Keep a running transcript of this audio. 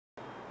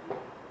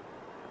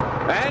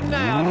And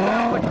now,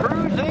 time to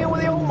cruise in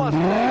with the old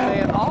Mustang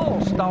Man.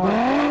 All-star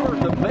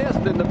dealers, the best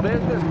in the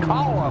business.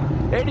 Call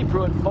them. Eddie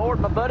Pruitt Ford,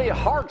 my buddy,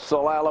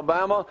 Hartselle,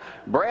 Alabama.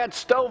 Brad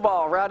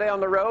Stovall right down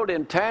the road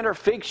in Tanner,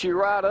 Fix You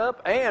Right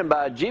Up. And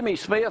by Jimmy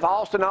Smith,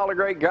 Austin, all the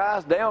great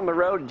guys down the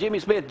road. Jimmy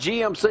Smith,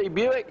 GMC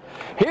Buick.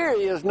 Here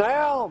he is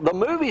now, the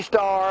movie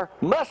star,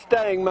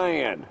 Mustang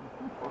Man.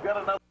 We've got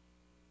another.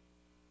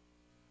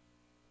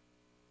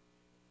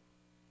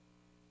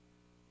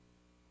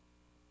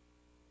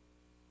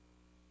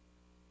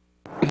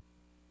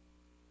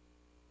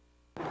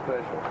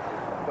 Special.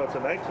 Well, it's a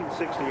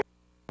 1968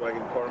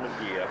 wagon Carmen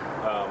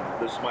Ghia.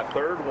 This is my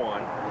third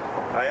one.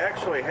 I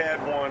actually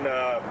had one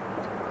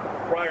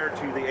prior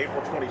to the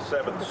April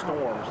 27th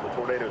storms, the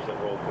tornadoes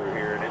that rolled through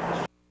here, and it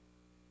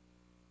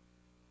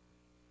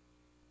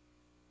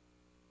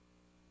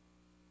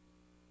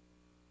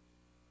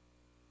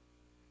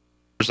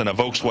was in a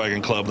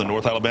Volkswagen club, the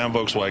North Alabama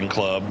Volkswagen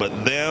Club, but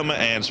them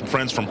and some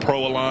friends from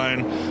Pro-Align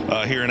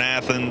here in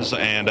Athens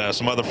and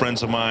some other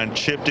friends of mine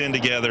chipped in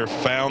together,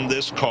 found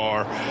this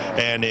car,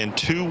 and in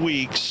 2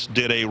 weeks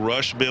did a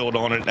rush build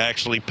on it,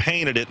 actually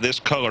painted it this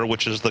color,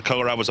 which is the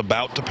color I was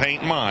about to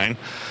paint mine,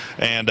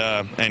 and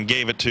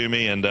gave it to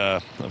me, and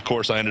of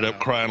course I ended up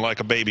crying like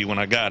a baby when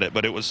I got it,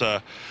 but it was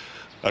a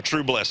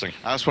true blessing.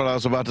 That's what I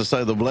was about to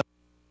say, the blessing.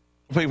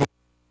 People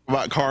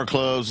about car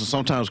clubs, and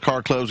sometimes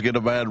car clubs get a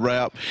bad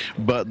rap,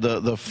 but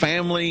the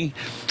family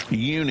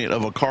unit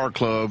of a car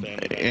club,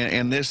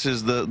 and this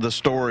is the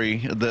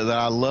story that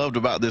I loved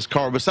about this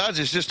car. Besides,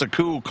 it's just a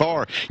cool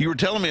car. You were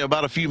telling me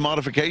about a few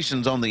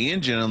modifications on the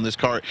engine on this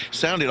car. It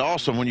sounded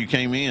awesome when you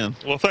came in.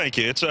 Well, thank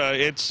you.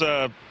 It's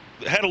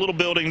had a little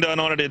building done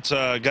on it. It's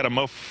got a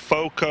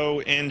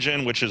Mofoco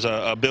engine, which is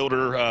a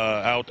builder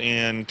out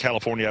in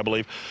California, I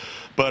believe.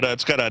 But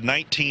it's got a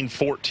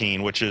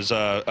 1914, which is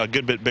a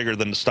good bit bigger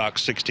than the stock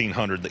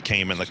 1600 that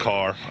came in the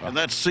car. And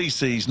that's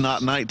CC's,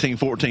 not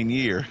 1914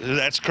 year.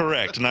 That's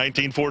correct,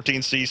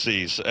 1914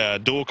 CC's.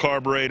 Dual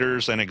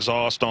carburetors and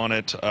exhaust on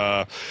it.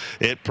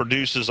 It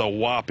produces a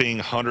whopping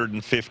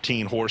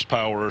 115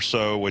 horsepower or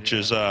so, which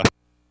is...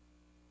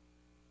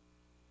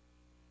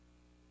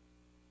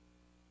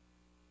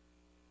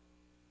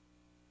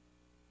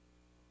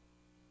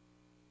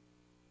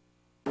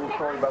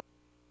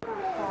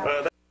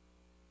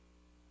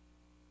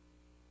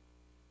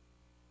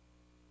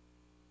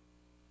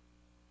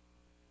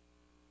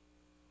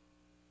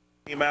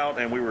 Came out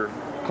and we were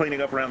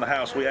cleaning up around the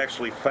house. We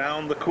actually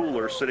found the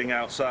cooler sitting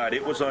outside.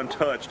 It was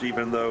untouched,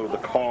 even though the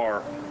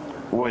car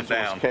went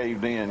down. Was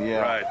caved in, yeah.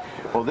 Right.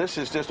 Well, this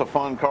is just a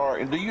fun car.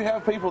 And do you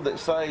have people that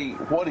say,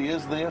 what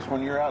is this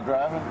when you're out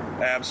driving?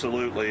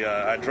 Absolutely.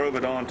 I drove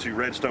it on to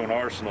Redstone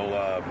Arsenal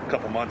a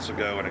couple months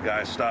ago, and a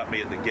guy stopped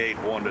me at the gate,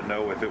 wanted to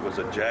know if it was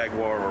a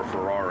Jaguar or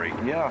Ferrari.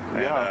 Yeah,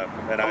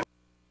 And I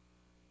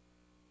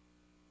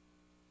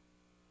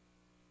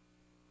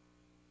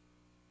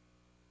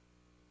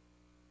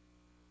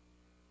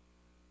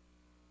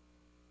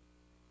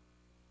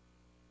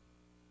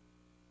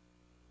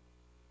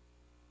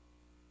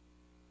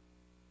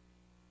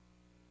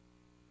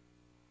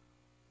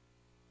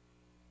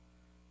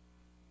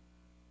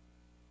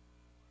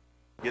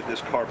get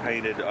this car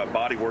painted,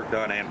 body work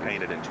done and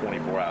painted in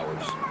 24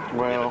 hours.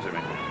 Well,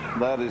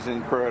 that is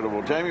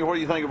incredible. Jamie, what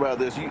do you think about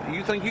this?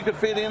 You think you could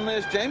fit in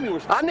this? Jamie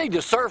was... I need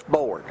the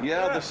surfboard.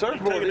 Yeah, the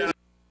surfboard is...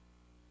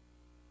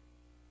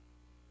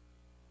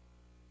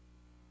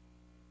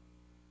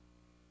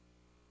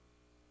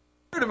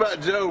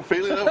 About Joe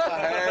feeling up my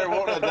hair,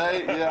 wanting a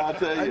date. Yeah, I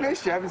tell you. I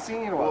missed you. I haven't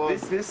seen you in a while.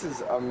 This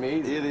is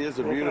amazing. It is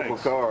a beautiful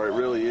car. It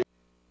really is.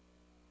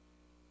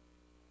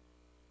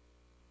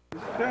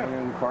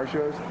 And car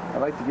shows. I'd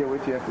like to get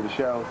with you after the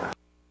show.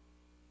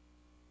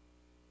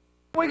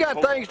 We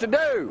got things to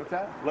do. What's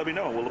that? Let me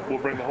know. We'll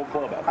bring the whole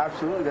club out.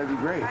 Absolutely, that'd be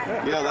great.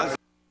 Yeah,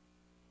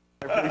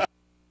 that's...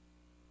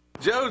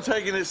 Joe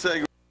taking his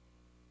segment.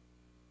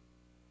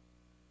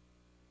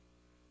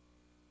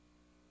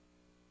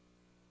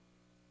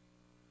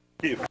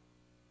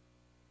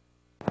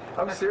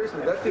 I'm serious,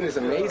 but that thing is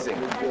amazing.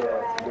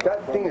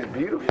 That thing is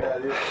beautiful. Yeah,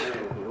 it is.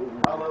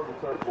 I love the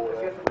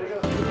surfboard.